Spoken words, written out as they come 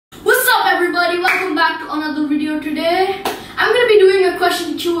today I'm gonna be doing a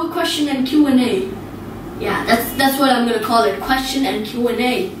question and Q&A. Yeah, that's what I'm gonna call it, question and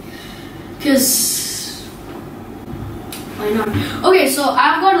Q&A. Cause why not? Okay, so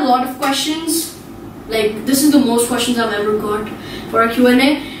I've got a lot of questions. Like, this is the most questions I've ever got for a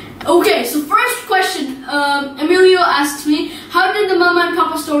Q&A. Okay, so first question, Emilio asks me, how did the Mama and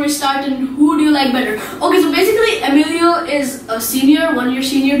Papa story start and who do you like better? Okay, so basically Emilio is a senior, 1 year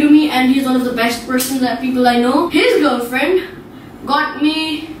senior to me, and he's one of the best people I know. His girlfriend got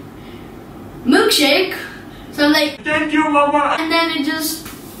me milkshake, so I'm like, thank you, Mama. And then it just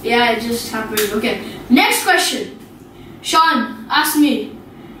happened. Okay, next question. Sean asked me,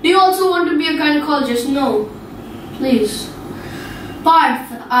 do you also want to be a gynecologist? No, please.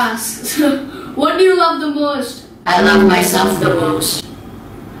 Parth asks, what do you love the most? I love myself the most.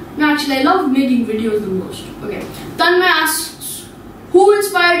 No, actually, I love making videos the most. Okay. Tanmay asks, who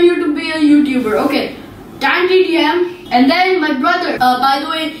inspired you to be a YouTuber? Okay. Dan TDM. And then my brother, by the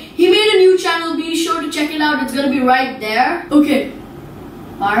way, he made a new channel. Be sure to check it out. It's gonna be right there. Okay.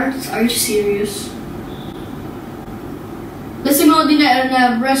 Parth, are you serious? Let's ignore the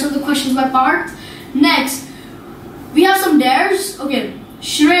rest of the questions by Parth. Next, we have some dares. Okay.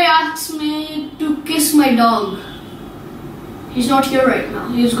 Shrey asks me to kiss my dog. He's not here right now.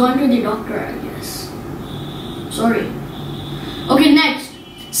 He's gone to the doctor, I guess. Sorry. Okay, next.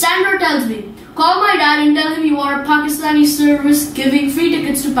 Sandra tells me, call my dad and tell him you are a Pakistani service giving free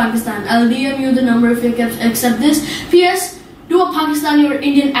tickets to Pakistan. I'll DM you the number if you accept this. PS, do a Pakistani or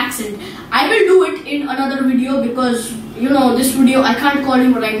Indian accent. I will do it in another video because, you know, this video I can't call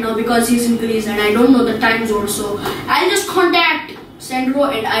him right now because he's in Greece and I don't know the time zone. So I'll just contact Sandro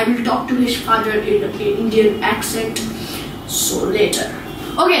and I will talk to his father in an Indian accent. So later.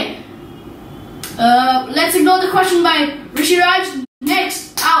 Okay. Let's ignore the question by Rishiraj.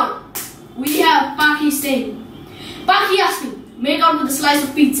 Next out, we have Paki Singh. Paki asked me, make out with a slice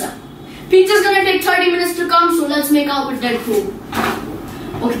of pizza. Pizza's gonna take 30 minutes to come, so let's make out with Deadpool.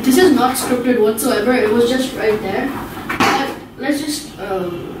 Okay, this is not scripted whatsoever. It was just right there. But let's just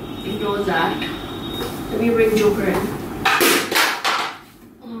ignore that. Let me bring Joker in.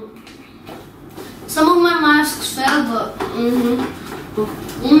 Some of my masks fell, but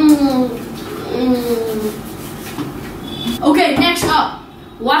Okay, next up,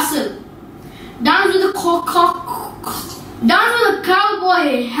 Wasil. Dance with a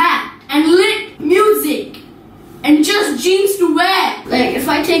cowboy hat and lit music and just jeans to wear. Like, if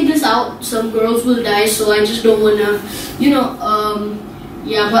I take this out, some girls will die, so I just don't wanna, you know,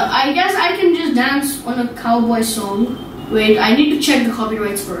 yeah, but I guess I can just dance on a cowboy song. Wait, I need to check the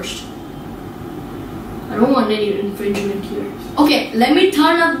copyrights first. I don't want any infringement here. Okay, let me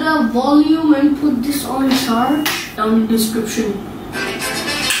turn up the volume and put this on charge. Down in the description.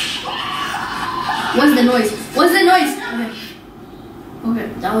 What's the noise? What's the noise? Okay. Okay,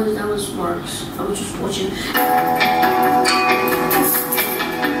 that was Mark's. I was just watching.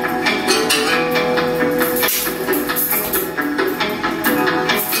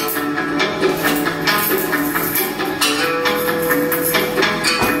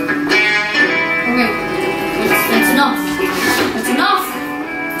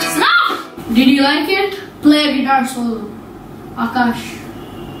 Did you like it? Play a guitar solo. Akash.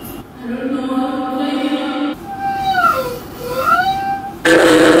 I don't know how to play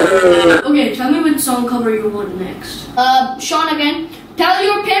it. Okay, tell me which song cover you want next. Sean again. Tell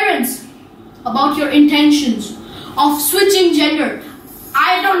your parents about your intentions of switching gender.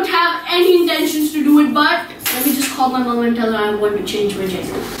 I don't have any intentions to do it, but let me just call my mom and tell her I want to change my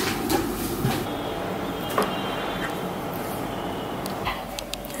gender.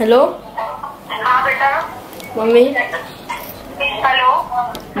 Hello? Mommy?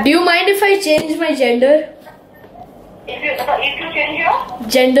 Hello? Do you mind if I change my gender? If you change your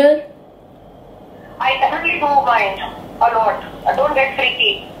gender? I definitely do mind a lot. Don't get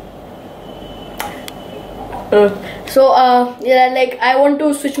freaky. Yeah, like I want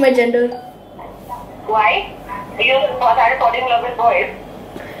to switch my gender. Why? You started falling in love with boys.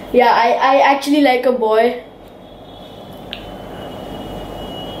 Yeah, I actually like a boy.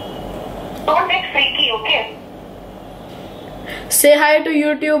 Don't get freaky, okay? Say hi to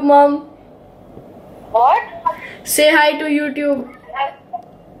YouTube, Mom. What? Say hi to YouTube.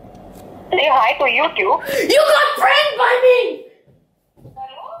 Say hi to YouTube. You got pranked by me!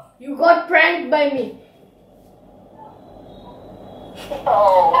 Hello? You got pranked by me.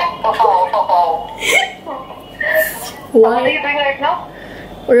 What are you doing right now?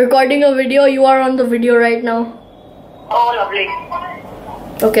 Recording a video. You are on the video right now. Oh, lovely.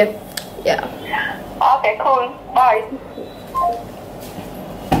 Okay. Yeah. Okay, cool. Bye.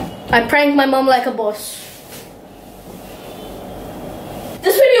 I pranked my mom like a boss.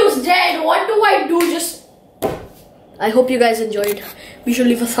 video's dead. What do I do? Just I hope you guys enjoyed. Be sure to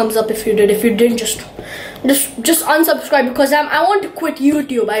leave a thumbs up if you did. If you didn't, just unsubscribe because I want to quit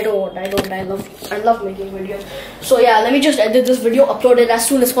YouTube. I love making videos. So yeah, let me just edit this video, upload it as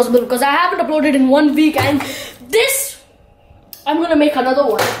soon as possible because I haven't uploaded in 1 week, and this I'm gonna make another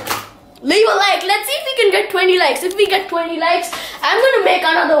one. Leave a like. Let's see if we can get 20 likes. If we get 20 likes, I'm gonna make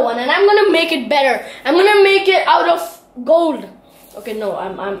another one, and I'm gonna make it better. I'm gonna make it out of gold. Okay, no,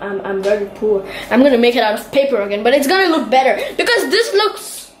 I'm very poor. I'm gonna make it out of paper again, but it's gonna look better because this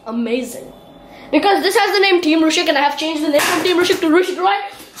looks amazing. Because this has the name Team Rishik, and I have changed the name from Team Rishik to Rishik, right?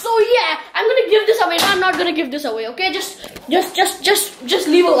 So yeah, I'm gonna give this away. No, I'm not gonna give this away. Okay, just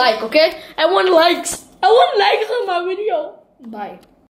leave a like. Okay, I want likes. I want likes on my video. Bye.